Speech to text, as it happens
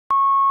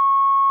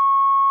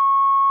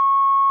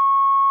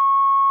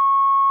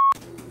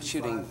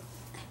shooting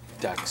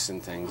ducks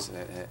and things.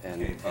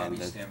 Okay, Bobbie,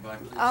 stand by,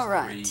 please. All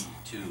right.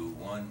 3, 2,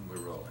 1, we're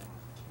rolling.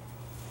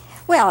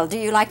 Well, do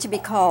you like to be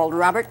called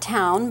Robert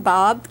Towne,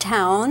 Bob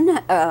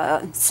Towne,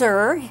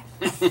 Sir,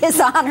 His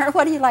Honor?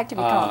 What do you like to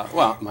be called?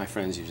 Well, my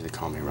friends usually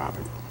call me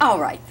Robert. All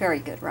right, very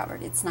good,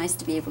 Robert. It's nice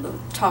to be able to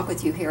talk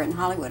with you here in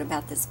Hollywood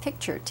about this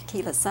picture,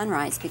 Tequila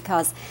Sunrise,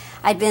 because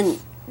I'd been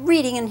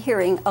reading and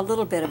hearing a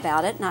little bit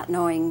about it, not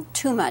knowing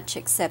too much,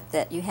 except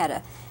that you had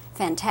a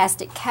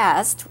fantastic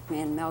cast,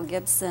 and Mel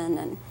Gibson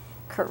and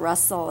Kurt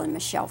Russell and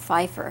Michelle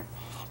Pfeiffer.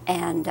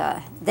 And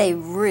they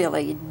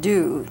really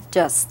do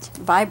just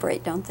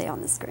vibrate, don't they,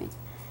 on the screen?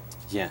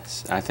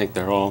 Yes, I think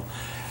they're all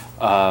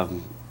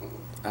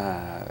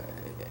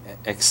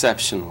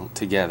exceptional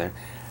together.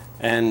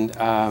 And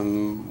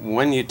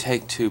when you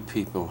take two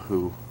people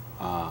who,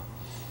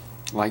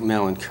 like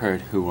Mel and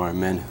Kurt, who are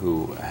men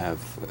who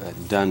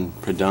have done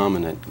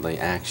predominantly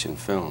action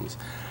films,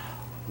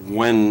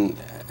 when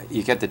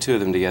you get the two of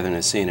them together in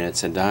a scene and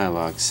it's a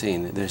dialogue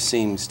scene, there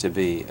seems to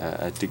be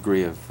a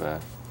degree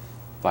of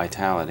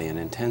vitality and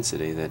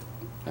intensity that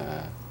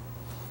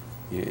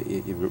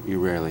you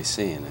rarely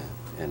see in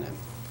a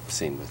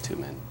scene with two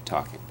men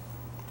talking.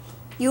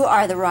 You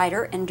are the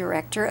writer and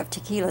director of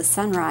Tequila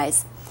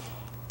Sunrise.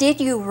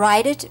 Did you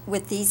write it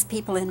with these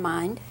people in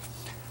mind?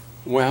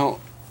 Well,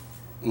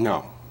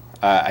 no.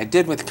 I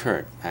did with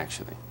Kurt,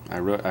 actually. I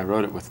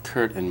wrote it with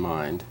Kurt in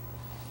mind.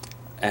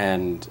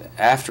 And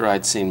after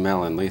I'd seen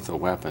Mel in Lethal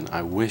Weapon,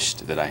 I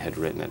wished that I had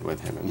written it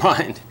with him in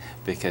mind,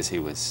 because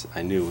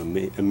I knew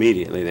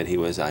immediately that he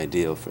was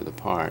ideal for the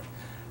part.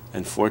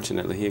 And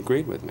fortunately, he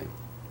agreed with me.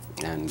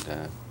 And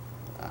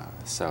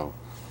so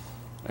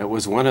it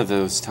was one of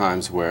those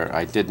times where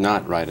I did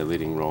not write a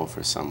leading role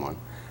for someone.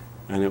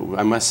 And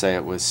I must say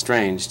it was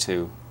strange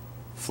to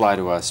fly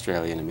to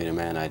Australia and meet a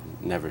man I'd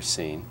never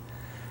seen.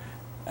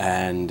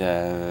 And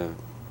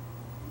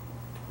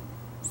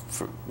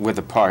with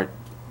a part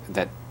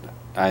that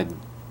I'd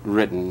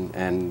written,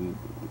 and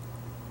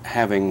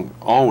having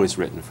always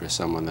written for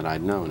someone that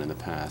I'd known in the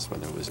past,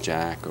 whether it was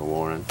Jack or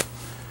Warren,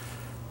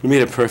 to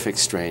meet a perfect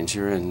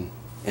stranger and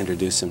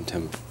introduce him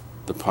to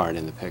the part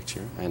in the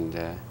picture, and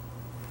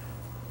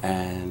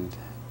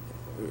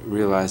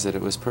realize that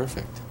it was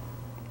perfect.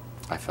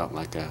 I felt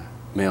like a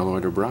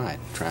mail-order bride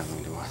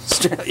traveling to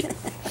Australia.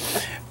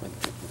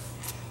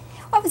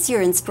 What was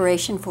your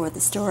inspiration for the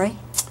story?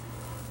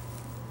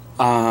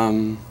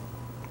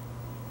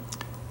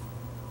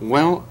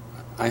 Well,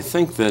 I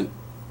think that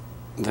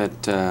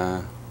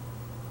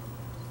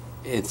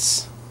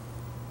it's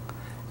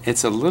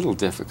a little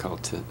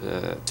difficult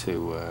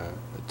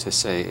to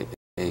say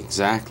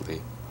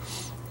exactly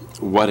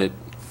what it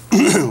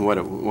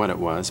what it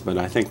was, but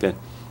I think that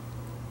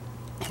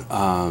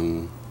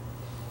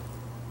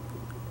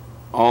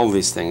all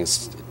these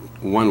things,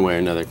 one way or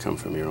another, come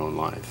from your own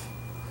life,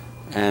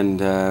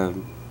 and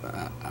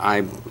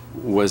I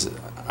was,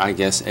 I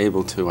guess,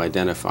 able to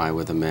identify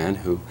with a man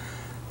who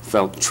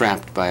felt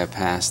trapped by a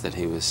past that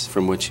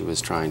from which he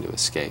was trying to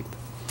escape.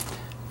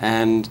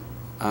 And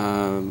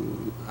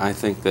I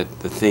think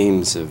that the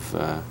themes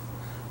of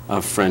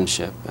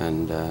friendship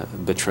and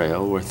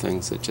betrayal were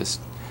things that just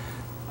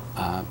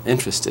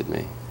interested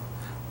me.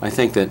 I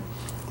think that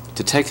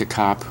to take a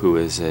cop who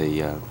is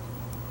a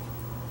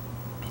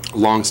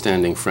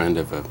long-standing friend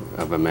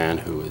of a man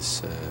who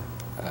is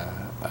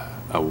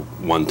a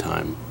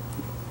one-time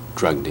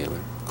drug dealer,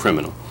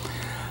 criminal,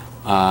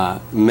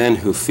 men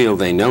who feel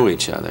they know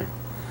each other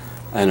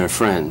and are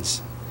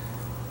friends,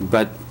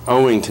 but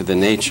owing to the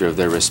nature of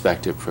their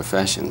respective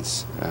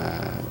professions,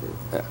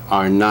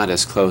 are not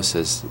as close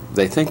as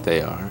they think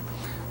they are.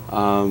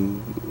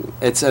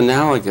 It's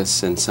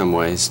analogous in some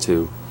ways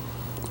to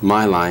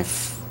my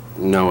life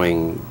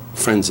knowing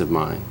friends of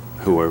mine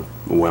who are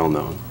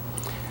well-known,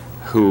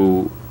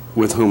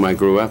 with whom I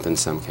grew up in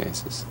some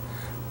cases,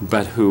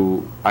 but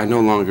who I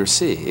no longer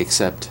see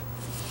except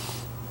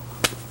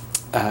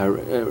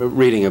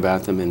reading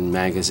about them in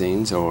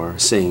magazines or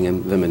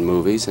seeing them in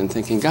movies and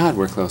thinking, God,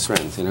 we're close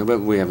friends, you know,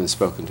 but we haven't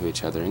spoken to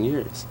each other in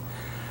years.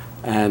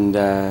 And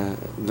the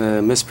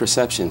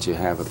misperceptions you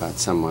have about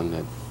someone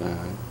that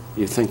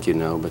you think you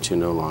know but you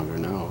no longer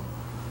know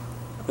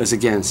is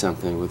again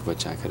something with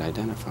which I could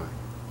identify.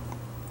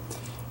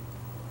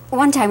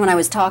 One time when I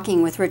was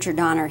talking with Richard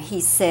Donner,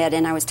 he said,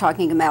 and I was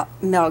talking about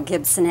Mel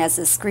Gibson as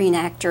a screen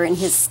actor and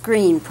his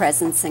screen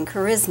presence and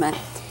charisma,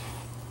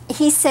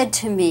 he said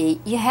to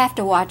me, you have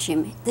to watch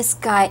him. This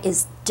guy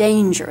is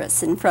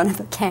dangerous in front of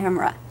a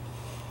camera.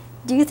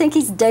 Do you think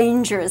he's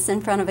dangerous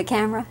in front of a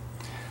camera?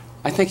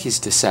 I think he's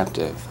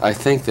deceptive. I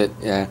think that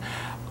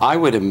I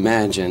would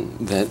imagine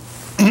that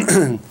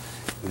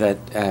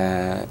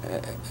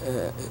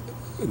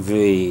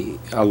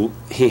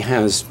he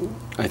has,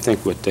 I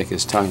think what Dick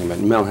is talking about,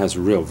 Mel has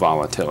real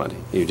volatility.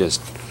 He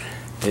just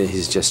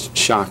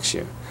shocks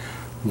you.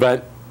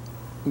 But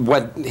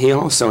he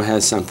also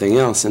has something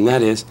else, and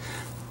that is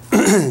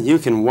you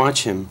can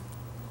watch him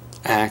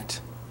act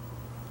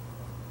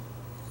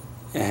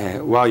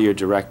while you're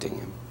directing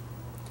him.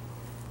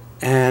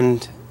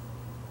 And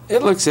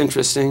it looks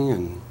interesting,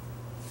 and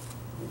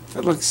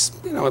it looks,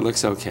 you know, it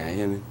looks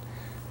okay, and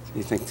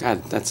you think,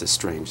 God, that's a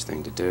strange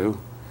thing to do.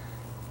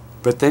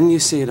 But then you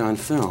see it on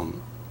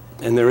film,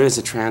 and there is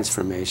a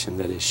transformation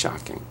that is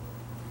shocking.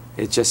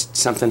 It just,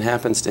 something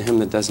happens to him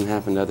that doesn't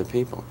happen to other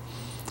people.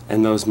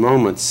 And those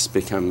moments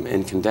become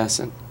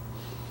incandescent.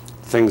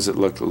 Things that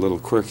look a little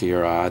quirky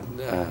or odd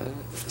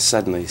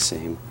suddenly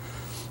seem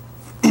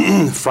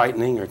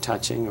frightening or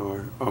touching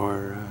or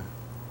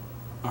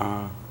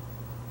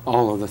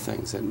all of the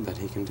things that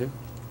he can do.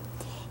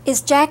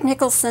 Is Jack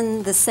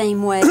Nicholson the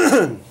same way?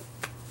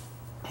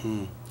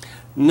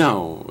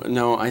 No,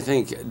 I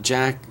think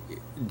Jack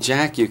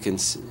you can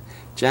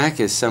Jack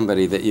is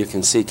somebody that you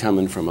can see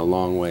coming from a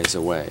long ways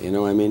away. You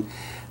know what I mean?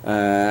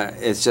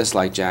 It's just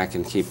like Jack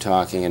can keep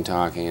talking and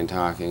talking and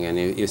talking, and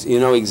you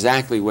know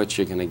exactly what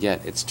you're going to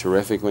get. It's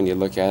terrific when you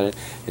look at it.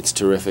 It's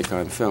terrific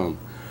on film.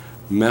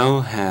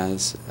 Mel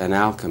has an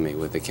alchemy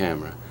with the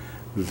camera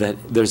that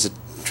there's a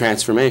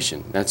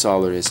transformation. That's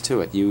all there is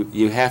to it.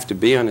 You have to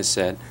be on a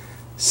set,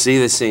 see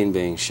the scene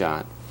being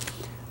shot,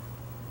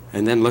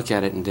 and then look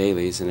at it in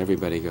dailies, and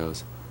everybody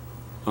goes,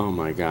 "Oh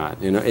my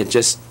God!" You know, it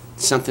just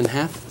something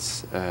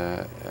happens.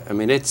 I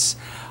mean, it's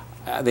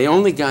the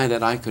only guy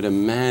that I could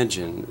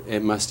imagine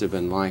it must have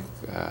been like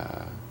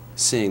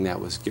seeing that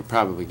was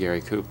probably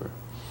Gary Cooper,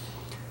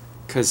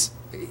 because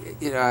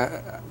you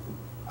know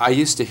I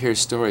used to hear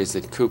stories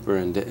that Cooper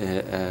and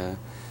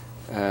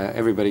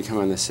everybody come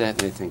on the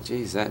set and they think,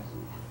 "Geez, that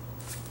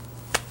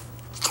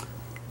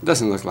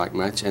doesn't look like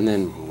much," and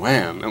then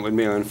wham, it would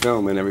be on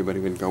film, and everybody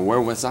would go, "Where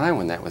was I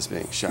when that was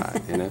being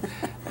shot?" You know,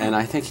 and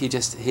I think he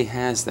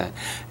has that,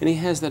 and he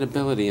has that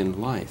ability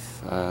in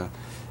life.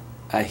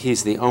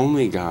 He's the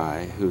only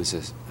guy who's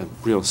a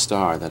real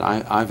star that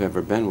I've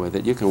ever been with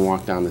that you can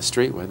walk down the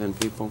street with, and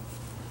people,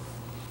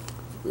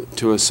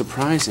 to a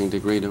surprising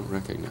degree, don't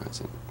recognize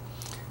him.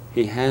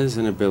 He has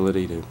an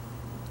ability to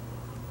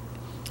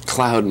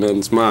cloud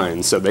men's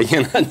minds so they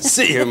cannot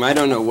see him. I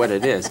don't know what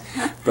it is,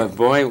 but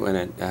boy,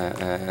 when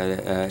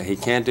he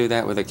can't do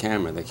that with a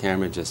camera. The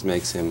camera just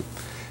makes him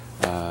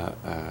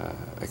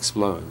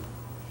explode.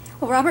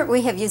 Well, Robert,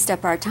 we have used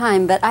up our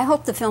time, but I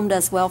hope the film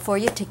does well for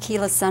you.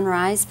 Tequila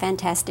Sunrise,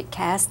 fantastic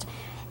cast,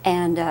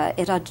 and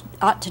it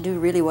ought to do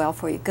really well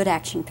for you. Good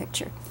action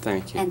picture.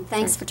 Thank you. And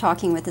thanks for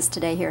talking with us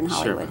today here in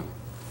Hollywood.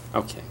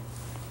 Sure. Okay.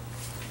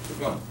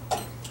 Good one.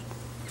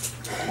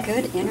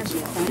 Good interview.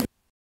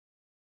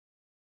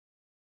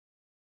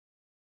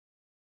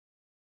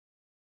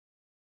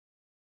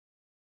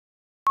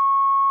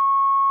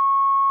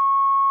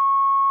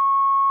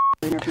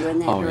 Thank you. In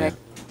that direct.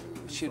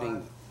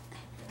 Shooting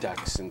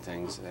ducks and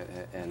things,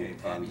 Okay,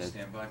 Bobbie,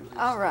 stand by, please.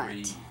 All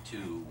right. 3,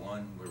 2,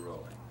 1, we're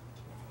rolling.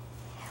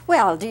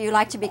 Well, do you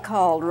like to be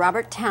called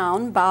Robert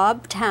Towne,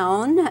 Bob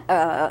Towne,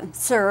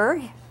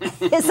 Sir,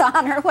 His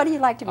Honor? What do you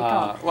like to be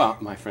called? Well,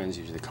 my friends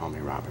usually call me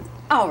Robert.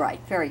 All right,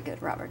 very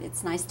good, Robert.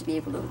 It's nice to be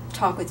able to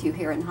talk with you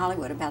here in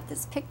Hollywood about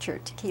this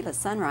picture, Tequila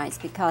Sunrise,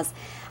 because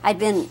I'd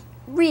been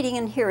reading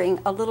and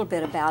hearing a little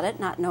bit about it,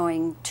 not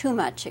knowing too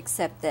much,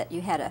 except that you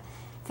had a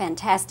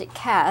fantastic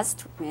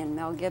cast, and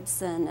Mel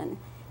Gibson and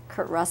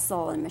Kurt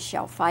Russell and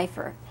Michelle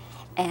Pfeiffer,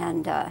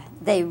 and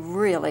they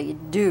really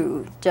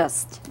do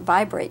just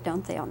vibrate,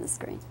 don't they, on the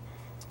screen?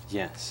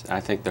 Yes, I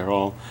think they're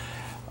all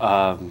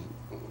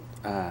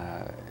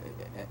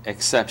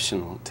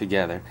exceptional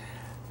together.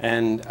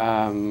 And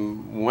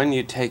when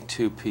you take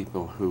two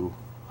people who,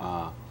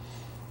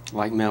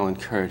 like Mel and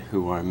Kurt,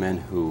 who are men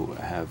who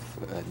have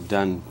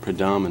done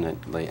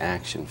predominantly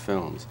action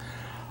films,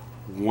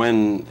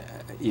 when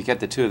you get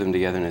the two of them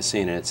together in a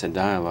scene and it's a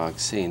dialogue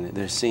scene,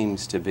 there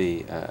seems to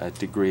be a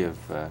degree of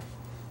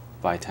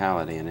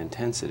vitality and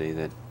intensity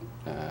that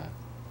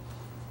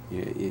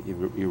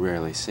you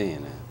rarely see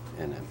in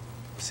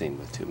a scene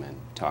with two men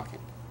talking.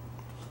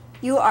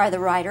 You are the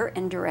writer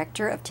and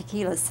director of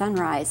Tequila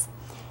Sunrise.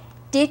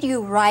 Did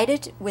you write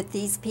it with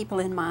these people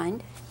in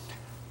mind?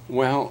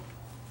 Well,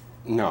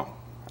 no.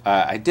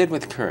 I did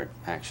with Kurt,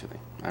 actually.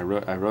 I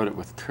wrote it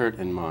with Kurt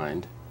in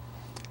mind.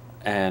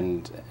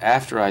 And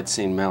after I'd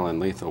seen Mel in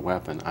Lethal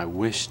Weapon, I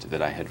wished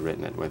that I had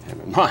written it with him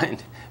in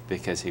mind,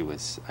 because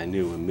I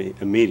knew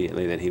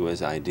immediately that he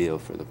was ideal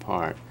for the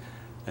part.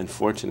 And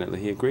fortunately,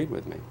 he agreed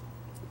with me.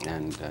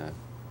 And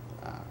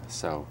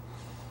so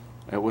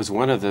it was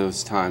one of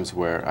those times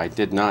where I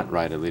did not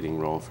write a leading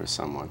role for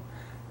someone.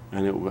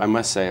 And I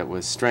must say it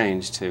was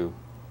strange to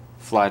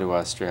fly to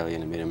Australia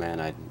and meet a man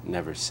I'd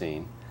never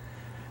seen.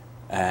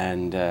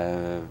 And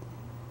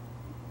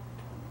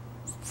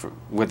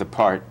with a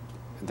part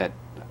that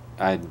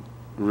I'd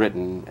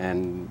written,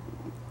 and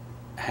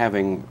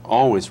having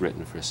always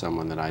written for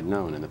someone that I'd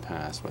known in the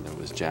past, whether it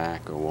was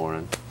Jack or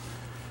Warren,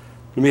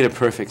 to meet a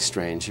perfect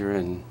stranger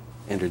and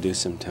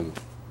introduce him to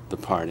the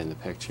part in the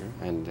picture,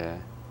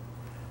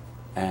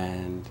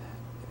 and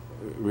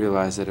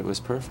realize that it was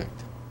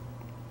perfect.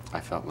 I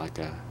felt like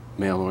a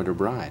mail-order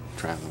bride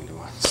traveling to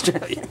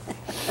Australia.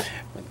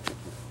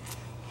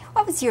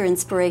 What was your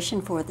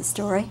inspiration for the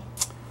story?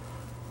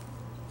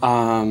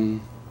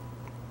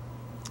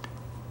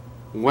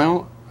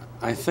 Well,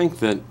 I think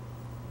that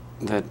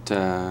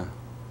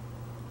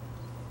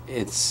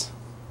it's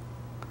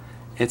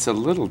a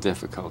little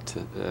difficult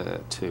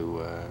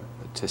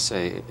to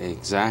say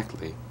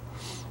exactly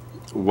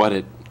what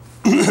it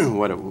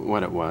what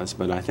it was,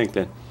 but I think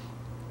that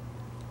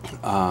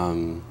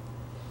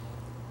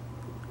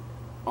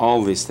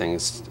all these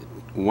things,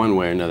 one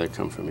way or another,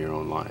 come from your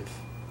own life,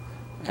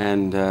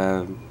 and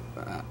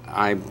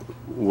I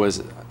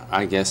was,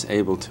 I guess,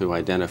 able to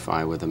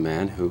identify with a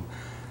man who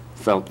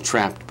felt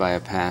trapped by a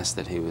past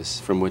that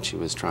from which he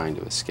was trying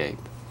to escape,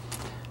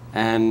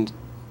 and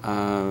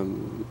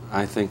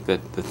I think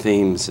that the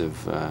themes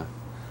of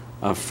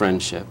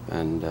friendship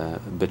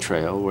and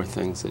betrayal were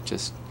things that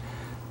just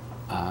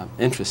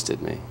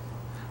interested me.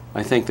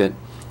 I think that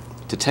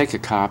to take a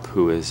cop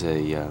who is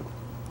a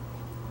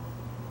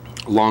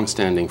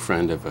long-standing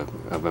friend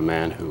of a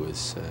man who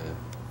is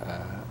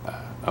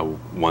a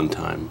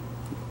one-time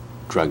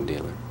drug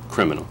dealer,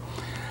 criminal,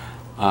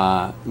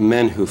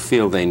 men who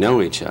feel they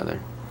know each other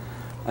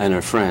and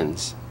are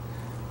friends,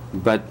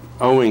 but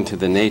owing to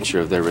the nature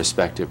of their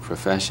respective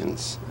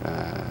professions,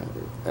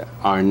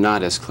 are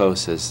not as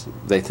close as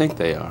they think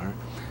they are.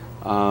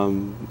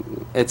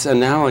 It's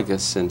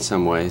analogous in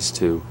some ways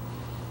to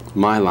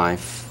my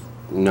life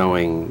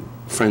knowing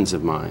friends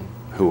of mine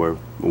who are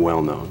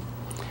well-known,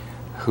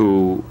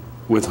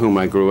 with whom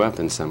I grew up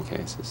in some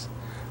cases,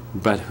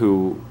 but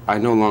who I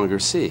no longer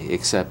see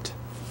except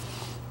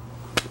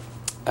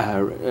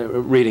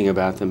reading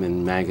about them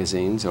in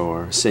magazines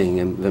or seeing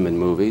them in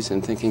movies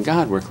and thinking,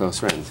 God, we're close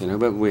friends, you know,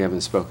 but we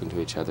haven't spoken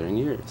to each other in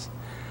years.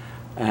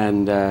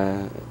 And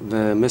the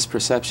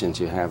misperceptions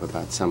you have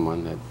about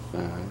someone that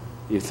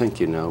you think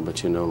you know,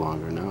 but you no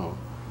longer know,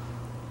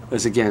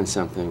 is again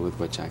something with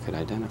which I could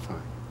identify.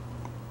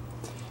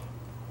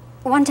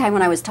 One time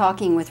when I was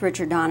talking with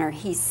Richard Donner,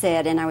 he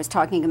said, and I was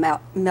talking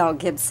about Mel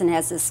Gibson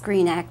as a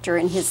screen actor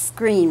and his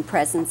screen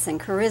presence and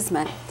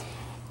charisma,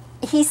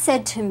 he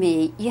said to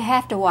me, you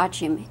have to watch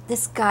him.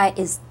 This guy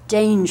is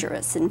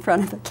dangerous in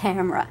front of a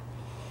camera.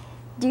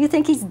 Do you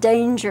think he's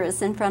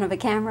dangerous in front of a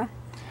camera?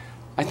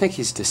 I think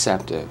he's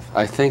deceptive.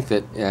 I think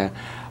that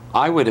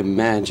I would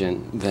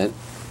imagine that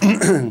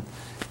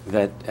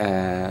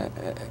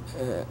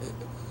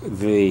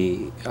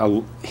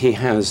he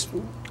has,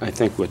 I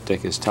think what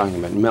Dick is talking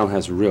about, Mel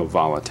has real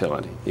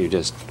volatility. He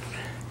just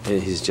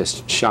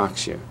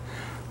shocks you.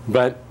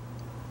 But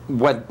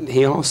what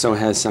he also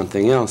has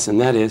something else, and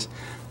that is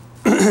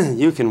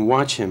you can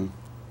watch him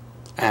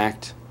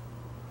act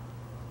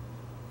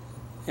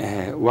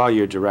while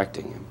you're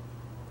directing him.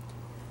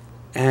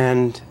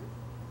 And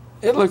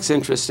it looks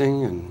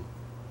interesting, and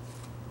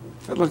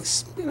it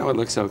looks, you know, it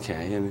looks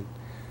okay, and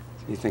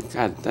you think,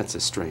 God, that's a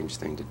strange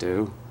thing to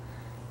do.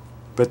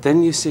 But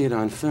then you see it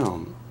on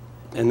film,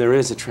 and there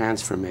is a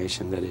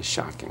transformation that is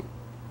shocking.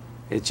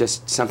 It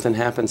just, something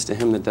happens to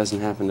him that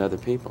doesn't happen to other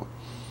people.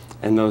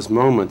 And those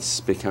moments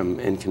become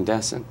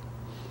incandescent.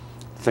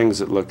 Things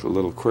that look a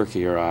little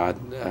quirky or odd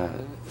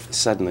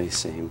suddenly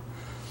seem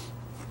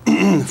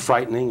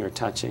frightening or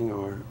touching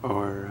or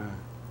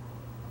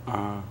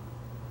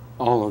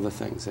all of the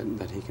things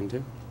that he can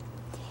do.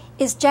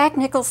 Is Jack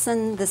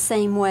Nicholson the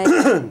same way?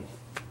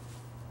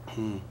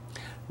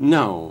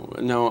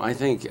 No, I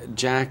think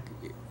Jack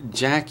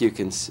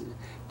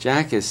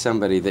is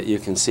somebody that you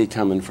can see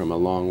coming from a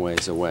long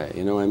ways away.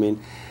 You know what I mean?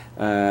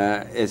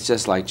 It's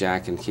just like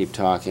Jack can keep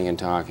talking and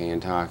talking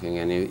and talking,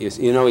 and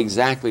you know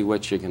exactly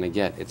what you're going to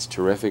get. It's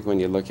terrific when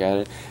you look at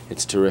it.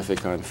 It's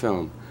terrific on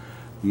film.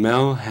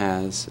 Mel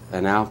has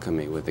an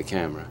alchemy with the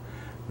camera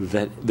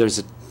that there's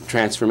a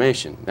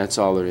transformation. That's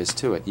all there is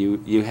to it.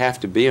 You have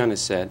to be on a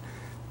set,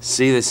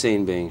 see the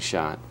scene being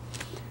shot,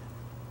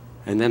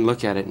 and then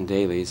look at it in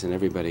dailies, and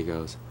everybody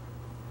goes,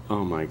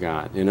 oh my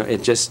God. You know,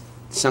 it just,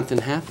 something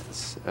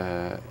happens.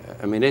 I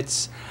mean,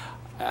 it's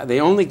the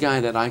only guy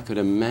that I could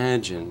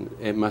imagine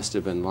it must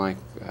have been like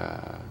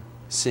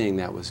seeing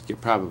that was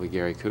probably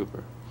Gary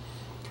Cooper.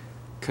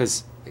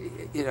 Because,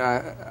 you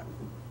know,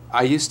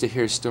 I used to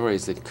hear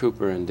stories that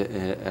Cooper and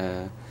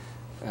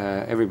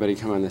everybody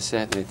come on the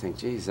set and they think,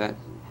 geez, that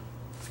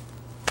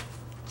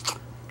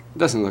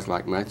doesn't look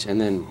like much,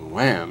 and then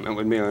wham, it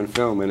would be on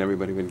film, and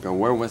everybody would go,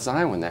 where was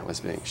I when that was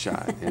being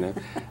shot? You know,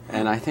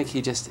 and I think he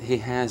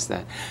has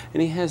that,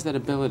 and he has that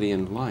ability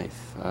in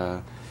life.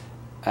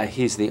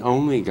 He's the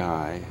only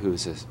guy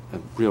who's a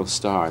real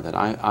star that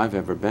I've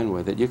ever been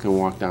with that you can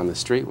walk down the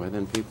street with,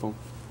 and people,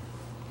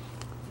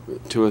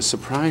 to a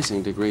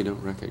surprising degree,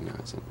 don't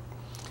recognize him.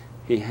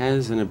 He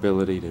has an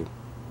ability to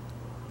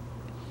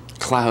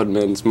cloud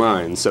men's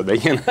minds so they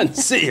cannot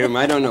see him.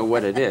 I don't know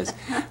what it is,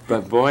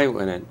 but boy,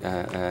 when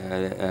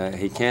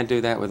he can't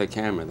do that with a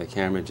camera. The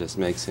camera just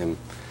makes him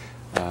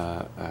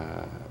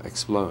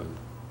explode.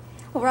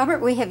 Well,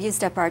 Robert, we have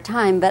used up our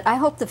time, but I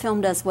hope the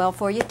film does well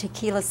for you.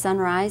 Tequila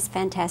Sunrise,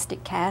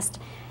 fantastic cast,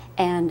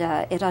 and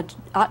it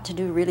ought to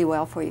do really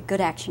well for you.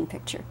 Good action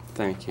picture.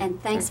 Thank you.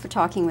 And thanks for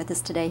talking with us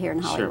today here in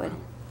Hollywood.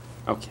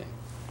 Sure. Okay.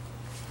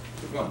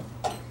 Keep going.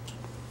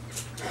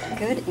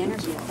 Good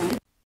interview. Thank you.